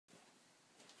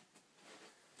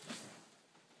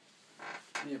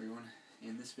Hey everyone,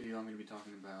 in this video I'm going to be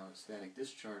talking about static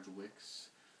discharge wicks,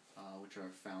 which are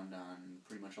found on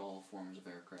pretty much all forms of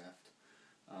aircraft.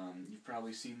 You've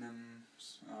probably seen them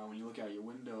when you look out your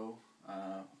window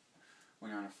when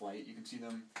you're on a flight. You can see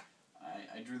them.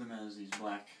 I drew them as these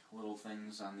black little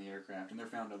things on the aircraft, and they're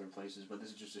found other places, but this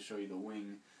is just to show you the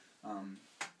wing.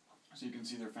 So you can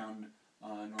see they're found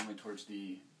normally towards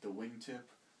the wingtip.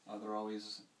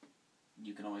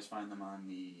 You can always find them on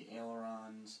the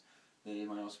ailerons. They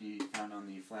might also be found on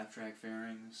the flap track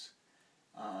fairings,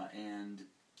 and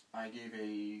I gave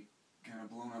a kind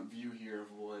of blown up view here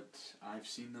of what I've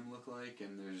seen them look like,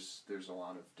 and there's a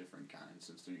lot of different kinds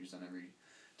since they're used on every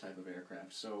type of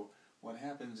aircraft. So what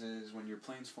happens is when your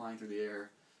plane's flying through the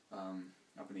air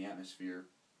up in the atmosphere,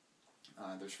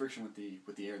 there's friction with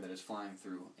the air that it's flying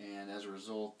through, and as a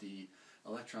result the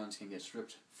electrons can get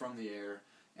stripped from the air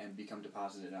and become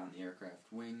deposited on the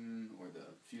aircraft wing or the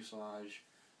fuselage.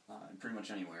 Pretty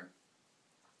much anywhere.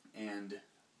 And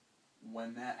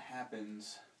when that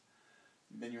happens,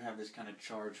 then you have this kind of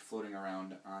charge floating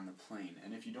around on the plane.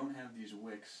 And if you don't have these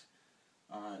wicks,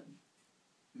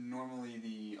 normally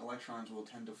the electrons will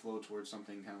tend to flow towards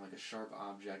something kind of like a sharp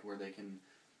object where they can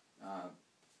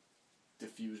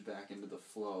diffuse back into the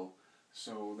flow.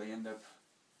 So they end up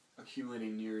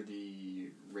accumulating near the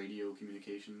radio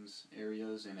communications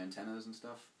areas and antennas and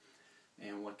stuff.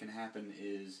 And what can happen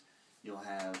is you'll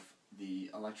have the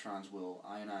electrons will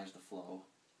ionize the flow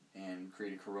and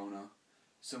create a corona,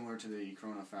 similar to the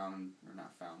corona found, or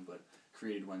not found, but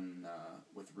created when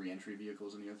with re-entry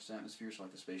vehicles in the Earth's atmosphere. So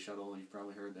like the space shuttle, you've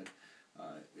probably heard that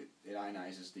it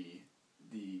ionizes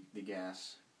the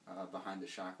gas behind the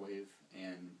shock wave,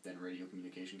 and then radio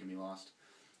communication can be lost.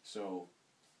 So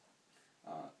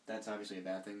that's obviously a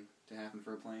bad thing to happen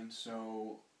for a plane.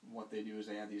 So what they do is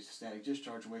they add these static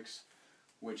discharge wicks,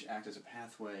 which act as a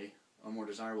pathway, a more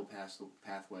desirable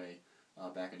pathway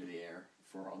back into the air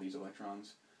for all these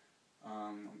electrons.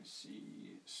 Let me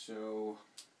see. So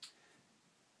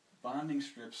bonding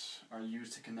strips are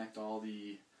used to connect all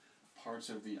the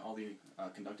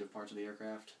conductive parts of the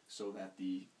aircraft, so that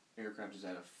the aircraft is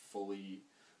at a fully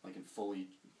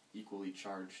equally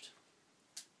charged,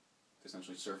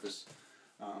 essentially, surface.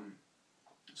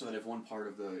 So that if one part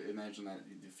of imagine that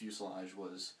the fuselage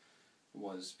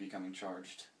was becoming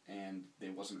charged and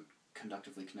it wasn't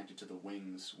conductively connected to the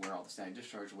wings where all the static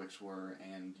discharge wicks were,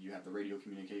 and you have the radio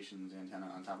communications antenna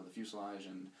on top of the fuselage,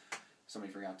 and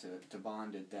somebody forgot to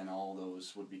bond it, then all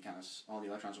those would be all the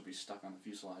electrons would be stuck on the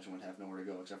fuselage and would have nowhere to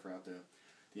go except for out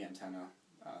the antenna,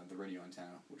 the radio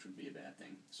antenna, which would be a bad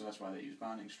thing. So that's why they use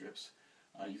bonding strips.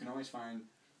 You can always find,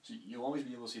 so you'll always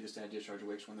be able to see the static discharge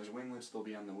wicks. When there's winglets, they'll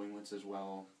be on the winglets as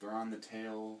well. They're on the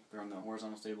tail, they're on the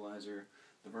horizontal stabilizer,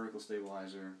 the vertical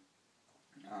stabilizer,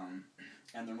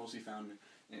 and they're mostly found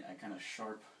at kind of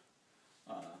sharp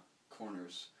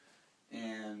corners.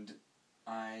 And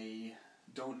I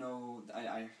don't know,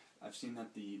 I've seen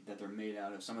that they're made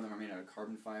out of, some of them are made out of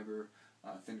carbon fiber,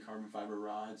 thin carbon fiber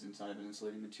rods inside of an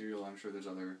insulating material. I'm sure there's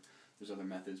other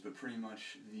methods, but pretty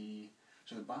much the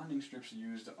bonding strips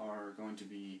used are going to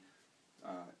be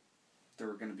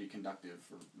they're going to be conductive,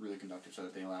 or really conductive, so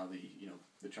that they allow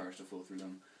the charge to flow through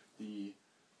them. The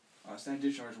static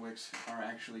discharge wicks are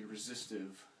actually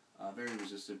resistive, very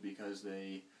resistive, because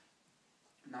they,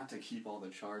 not to keep all the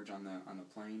charge on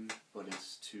the plane, but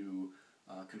it's to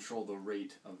control the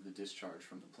rate of the discharge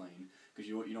from the plane, because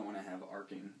you don't want to have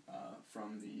arcing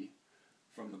from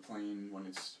the plane when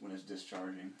it's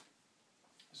discharging.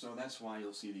 So that's why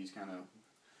you'll see these kind of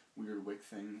weird wick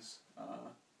things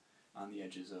on the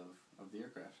edges of the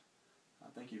aircraft.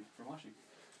 Thank you for watching.